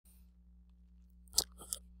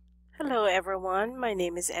Hello everyone, my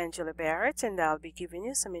name is Angela Barrett and I'll be giving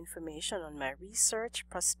you some information on my research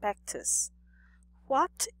prospectus.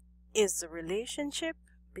 What is the relationship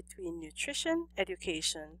between nutrition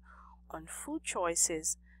education on food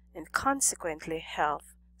choices and consequently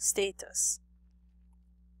health status?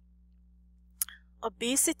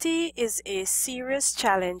 Obesity is a serious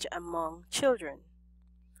challenge among children.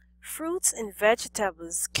 Fruits and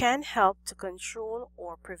vegetables can help to control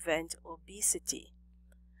or prevent obesity.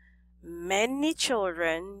 Many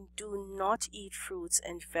children do not eat fruits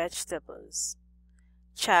and vegetables.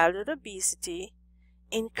 Childhood obesity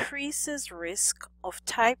increases risk of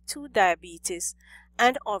type 2 diabetes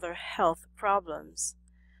and other health problems.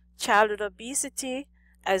 Childhood obesity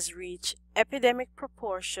has reached epidemic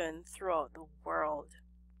proportion throughout the world.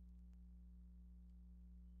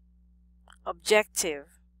 Objective: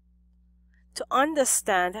 to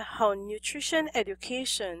understand how nutrition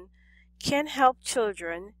education can help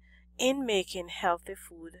children in making healthy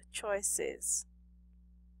food choices.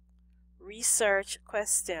 Research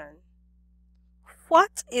question: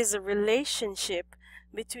 what is the relationship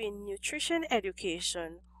between nutrition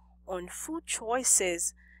education on food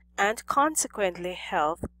choices and consequently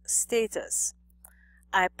health status?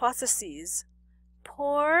 Hypotheses: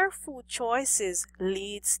 poor food choices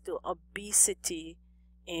leads to obesity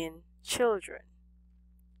in children.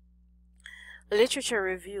 Literature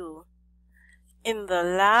review: in the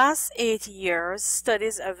last 8 years,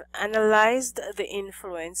 studies have analyzed the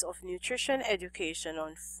influence of nutrition education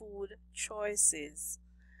on food choices.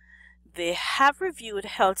 They have reviewed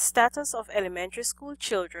health status of elementary school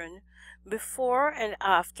children before and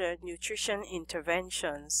after nutrition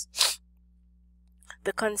interventions.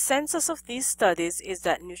 The consensus of these studies is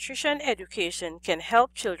that nutrition education can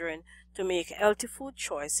help children to make healthy food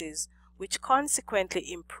choices, which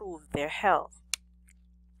consequently improve their health.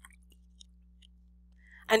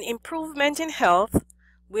 An improvement in health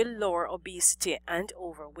will lower obesity and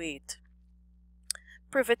overweight.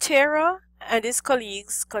 Privatera and his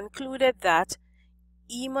colleagues concluded that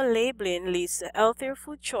labeling leads to healthier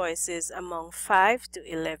food choices among 5 to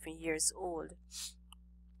 11 years old.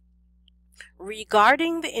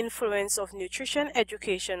 Regarding the influence of nutrition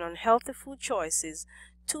education on healthy food choices,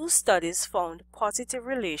 2 studies found positive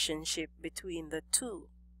relationship between the two.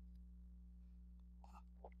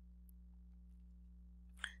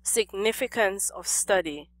 Significance of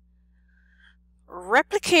study: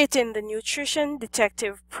 replicating the nutrition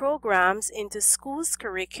detective programs into schools'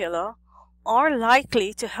 curricula are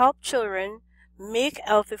likely to help children make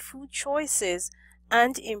healthy food choices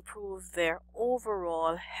and improve their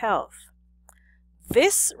overall health.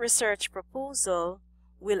 This research proposal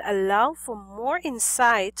will allow for more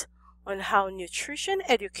insight on how nutrition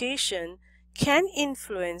education can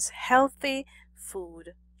influence healthy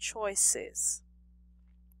food choices.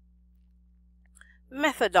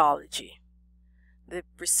 Methodology: the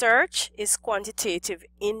research is quantitative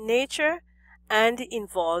in nature and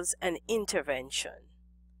involves an intervention.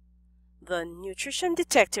 The Nutrition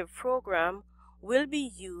Detective Program will be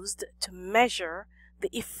used to measure the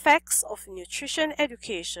effects of nutrition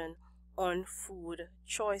education on food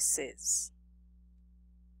choices.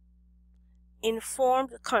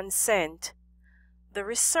 Informed consent: the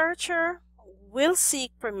researcher will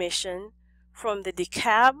seek permission from the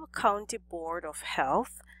DeKalb County Board of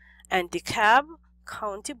Health and DeKalb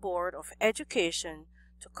County Board of Education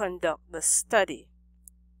to conduct the study.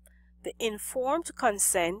 The informed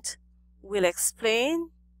consent will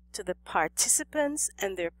explain to the participants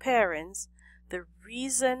and their parents the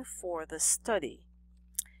reason for the study.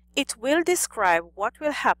 It will describe what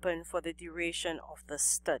will happen for the duration of the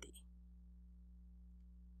study.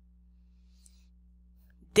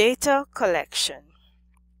 Data collection: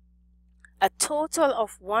 a total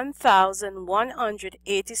of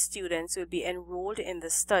 1,180 students will be enrolled in the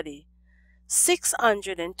study,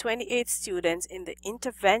 628 students in the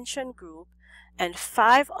intervention group and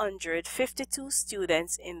 552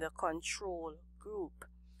 students in the control group.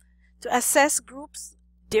 To assess groups'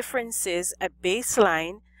 differences at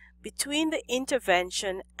baseline between the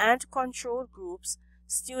intervention and control groups,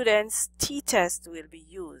 students' t-test will be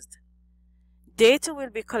used. Data will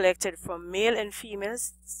be collected from male and female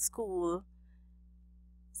school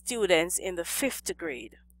students in the 5th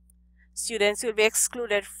grade. Students will be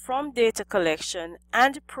excluded from data collection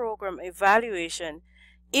and program evaluation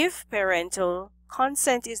if parental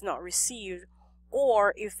consent is not received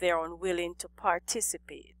or if they are unwilling to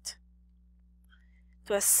participate.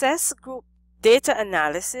 To assess group data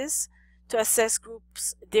analysis: to assess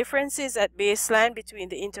groups' differences at baseline between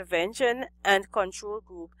the intervention and control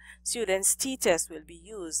group, students' t-test will be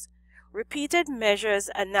used. Repeated measures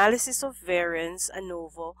analysis of variance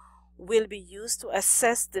ANOVA will be used to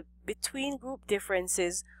assess the between-group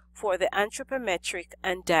differences for the anthropometric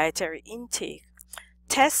and dietary intake.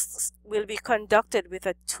 Tests will be conducted with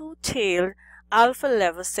a two-tailed alpha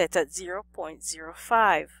level set at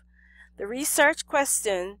 0.05. The research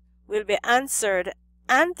question will be answered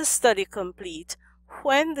and the study complete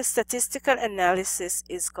when the statistical analysis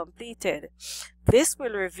is completed. This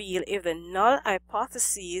will reveal if the null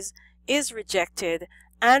hypothesis is rejected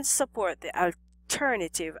and support the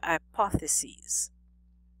alternative hypotheses.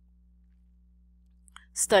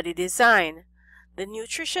 Study design. The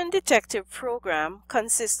Nutrition Detective program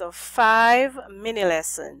consists of 5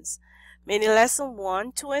 mini-lessons. Mini-lesson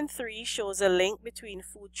 1, 2, and 3 shows a link between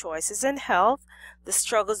food choices and health, the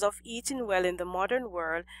struggles of eating well in the modern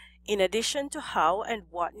world, in addition to how and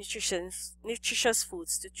what nutritious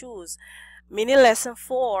foods to choose. Mini-lesson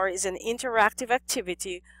 4 is an interactive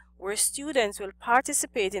activity where students will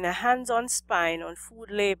participate in a hands-on spine on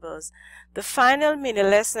food labels. The final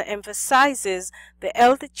mini-lesson emphasizes the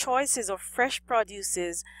healthy choices of fresh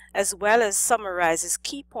produces as well as summarizes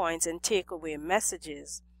key points and takeaway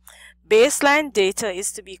messages. Baseline data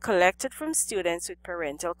is to be collected from students with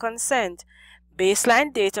parental consent.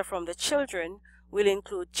 Baseline data from the children will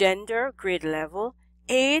include gender, grade level,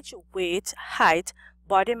 age, weight, height,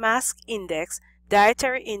 body mass index,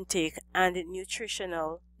 dietary intake, and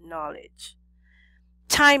nutritional knowledge.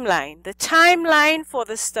 Timeline. The timeline for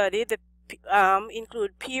the study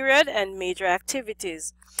include period and major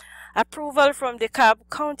activities. Approval from the DeKalb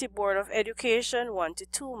County Board of Education 1 to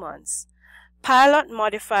 2 months. Pilot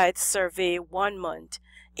modified survey 1 month.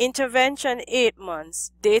 Intervention 8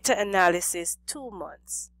 months. Data analysis 2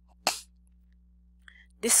 months.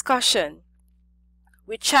 Discussion.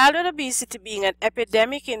 With childhood obesity being an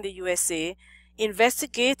epidemic in the USA,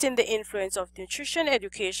 investigating the influence of nutrition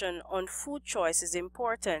education on food choice is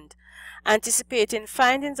important. Anticipating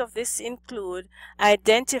findings of this include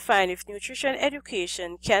identifying if nutrition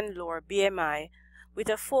education can lower BMI. With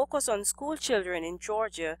a focus on school children in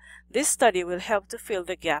Georgia, this study will help to fill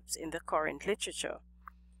the gaps in the current literature.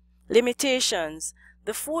 Limitations.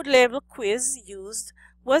 The food label quiz used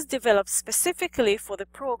was developed specifically for the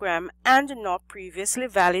program and not previously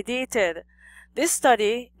validated. This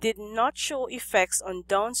study did not show effects on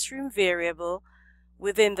downstream variable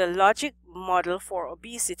within the logic model for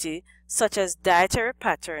obesity, such as dietary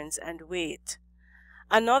patterns and weight.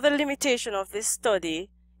 Another limitation of this study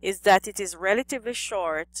is that it is relatively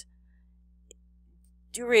short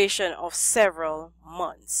duration of several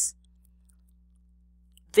months.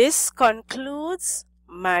 This concludes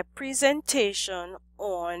my presentation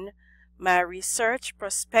on my research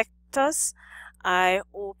prospectus. I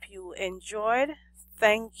hope you enjoyed.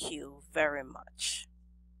 Thank you very much.